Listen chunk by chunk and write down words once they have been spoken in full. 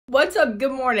what's up?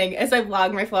 Good morning. As I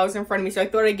vlog, my flowers in front of me, so I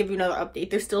thought I'd give you another update.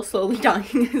 They're still slowly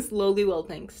dying, slowly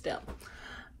wilting still.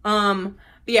 But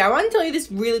yeah, I want to tell you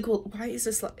this really cool. Why is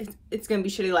this? It's gonna be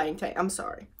shitty lighting tonight. I'm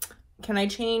sorry. Can I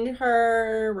change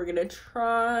her? We're gonna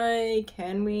try.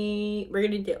 Can we? We're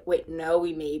gonna do. Wait, no,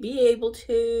 we may be able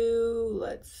to.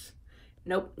 Let's.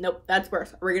 Nope. That's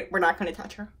worse. We're not gonna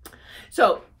touch her.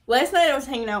 So last night I was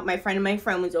hanging out with my friend, and my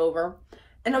friend was over.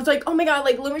 And I was like, oh my god,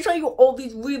 like, let me show you all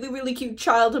these really, really cute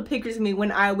childhood pictures of me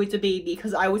when I was a baby,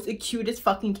 because I was the cutest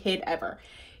fucking kid ever.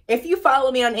 If you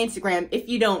follow me on Instagram, if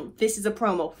you don't, this is a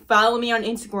promo. Follow me on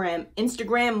Instagram.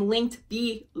 Instagram linked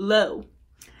below.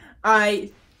 I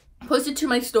posted to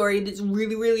my story this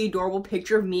really, really adorable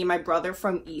picture of me and my brother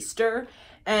from Easter.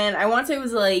 And I want to say it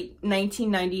was like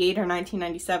 1998 or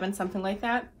 1997, something like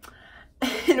that.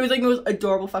 And it was like the most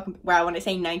adorable fucking, wow, when I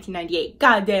say 1998,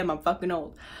 goddamn, I'm fucking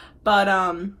old. But,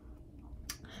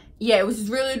 yeah, it was this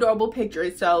really adorable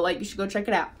picture, so, like, you should go check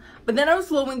it out. But then I was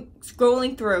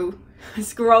scrolling through,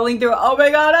 oh my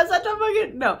god, that's such a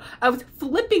fucking, no. I was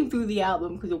flipping through the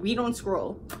album, because we don't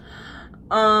scroll.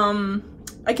 I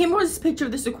came across this picture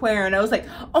of this aquarium, and I was like,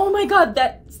 oh my god,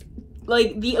 that's,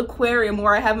 like, the aquarium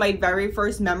where I have my very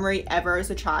first memory ever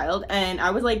as a child, and I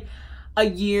was, like, a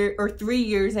year, or 3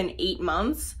 years and 8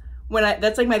 months.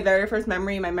 That's like my very first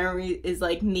memory. My memory is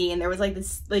like me, and there was like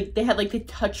this, like they had like the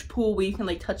touch pool where you can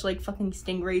like touch like fucking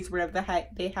stingrays, whatever the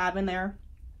heck they have in there,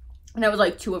 and I was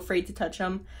like too afraid to touch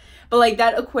them. But like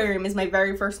that aquarium is my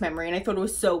very first memory, and I thought it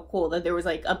was so cool that there was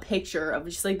like a picture of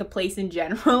just like the place in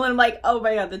general, and I'm like, oh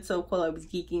my god, that's so cool. I was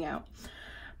geeking out.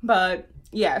 But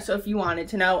yeah, so if you wanted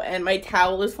to know, and my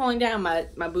towel is falling down,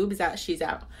 my boob is out, she's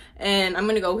out, and I'm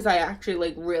gonna go because I actually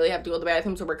like really have to go to the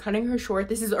bathroom, so we're cutting her short.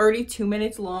 This is already 2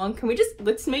 minutes long. Can we just,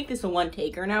 let's make this a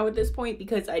one-taker now at this point,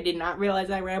 because I did not realize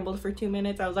I rambled for 2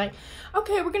 minutes. I was like,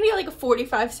 okay, we're gonna get like a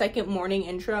 45-second morning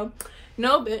intro.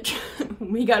 No, bitch.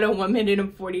 We got a 1 minute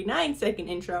and 49-second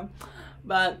intro.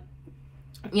 But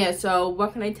yeah, so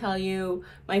what can I tell you?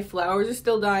 My flowers are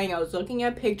still dying. I was looking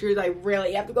at pictures. I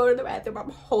really have to go to the bathroom.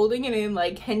 I'm holding it in.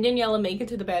 Like, Ken Daniela, make it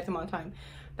to the bathroom on time.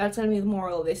 That's gonna be the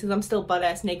moral of this, because I'm still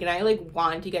butt-ass naked. I, like,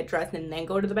 want to get dressed and then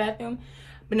go to the bathroom.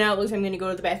 But now it looks like I'm gonna go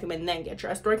to the bathroom and then get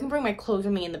dressed. Or I can bring my clothes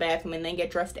with me in the bathroom and then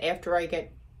get dressed after I go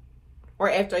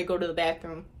to the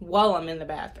bathroom while I'm in the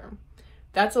bathroom.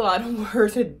 That's a lot of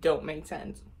words that don't make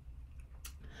sense.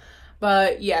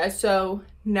 But yeah, so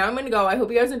now I'm gonna go. I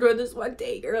hope you guys enjoyed this one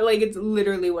taker. Like, it's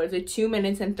literally, what is it, 2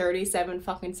 minutes and 37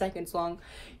 fucking seconds long.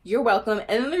 You're welcome.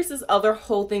 And then there's this other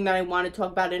whole thing that I want to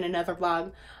talk about in another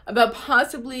vlog about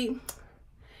possibly,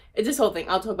 it's this whole thing.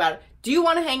 I'll talk about it. Do you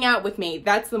want to hang out with me?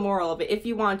 That's the moral of it. If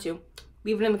you want to,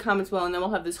 leave it in the comments below, and then we'll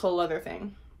have this whole other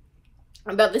thing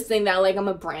about this thing that like I'm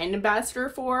a brand ambassador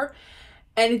for,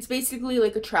 and it's basically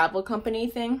like a travel company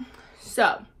thing.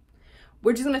 So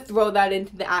we're just gonna throw that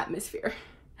into the atmosphere.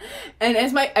 And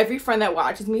as every friend that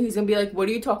watches me, who's gonna be like, what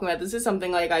are you talking about? This is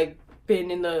something like I've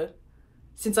been in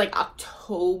since like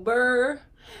October.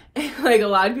 And like a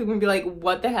lot of people would be like,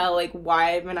 what the hell? Like,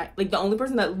 why haven't I, like the only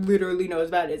person that literally knows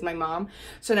about it is my mom.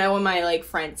 So now when my like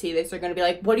friends see this, they're gonna be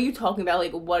like, what are you talking about?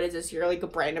 Like, what is this? You're like a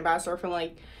brand ambassador from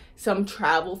like some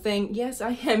travel thing. Yes,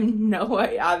 I am. No,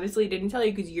 I obviously didn't tell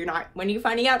you, because you're not, when are you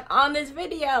finding out on this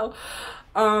video?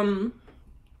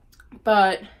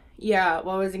 But yeah,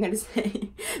 what was I gonna say?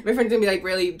 My friend's gonna be like,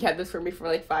 really, you kept this for me for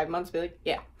like 5 months? Be like,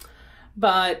 yeah.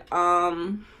 But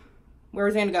where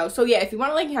was I gonna go? So yeah, if you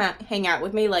want to like hang out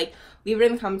with me, like leave it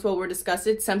in the comments while we're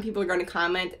discussing it. Some people are going to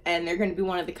comment, and they're going to be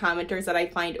one of the commenters that I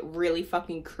find really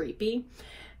fucking creepy,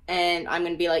 and I'm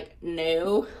gonna be like,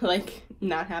 no, like,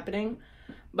 not happening.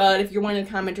 But if you're one of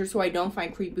the commenters who I don't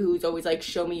find creepy, who's always like,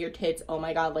 show me your tits, oh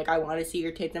my god, like, I want to see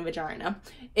your tits and vagina.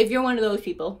 If you're one of those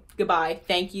people, goodbye,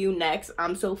 thank you, next.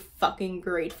 I'm so fucking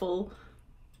grateful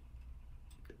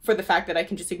for the fact that I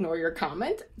can just ignore your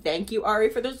comment. Thank you, Ari,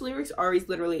 for those lyrics. Ari's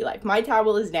literally like, my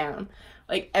towel is down.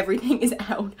 Like, everything is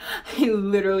out. I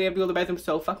literally have to go to the bathroom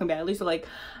so fucking badly. So, like,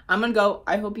 I'm gonna go.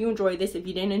 I hope you enjoyed this. If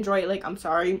you didn't enjoy it, like, I'm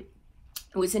sorry.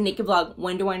 It was a naked vlog.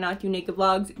 When do I not do naked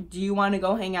vlogs? Do you want to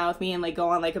go hang out with me and like go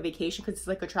on like a vacation, because it's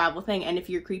like a travel thing? And if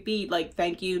you're creepy, like,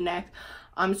 thank you, next.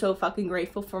 I'm so fucking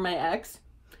grateful for my ex.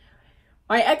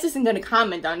 My ex isn't gonna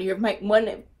comment on you. If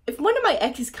one of my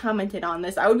exes commented on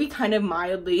this, I would be kind of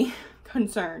mildly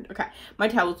concerned. Okay, my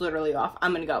towel's literally off.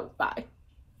 I'm gonna go. Bye.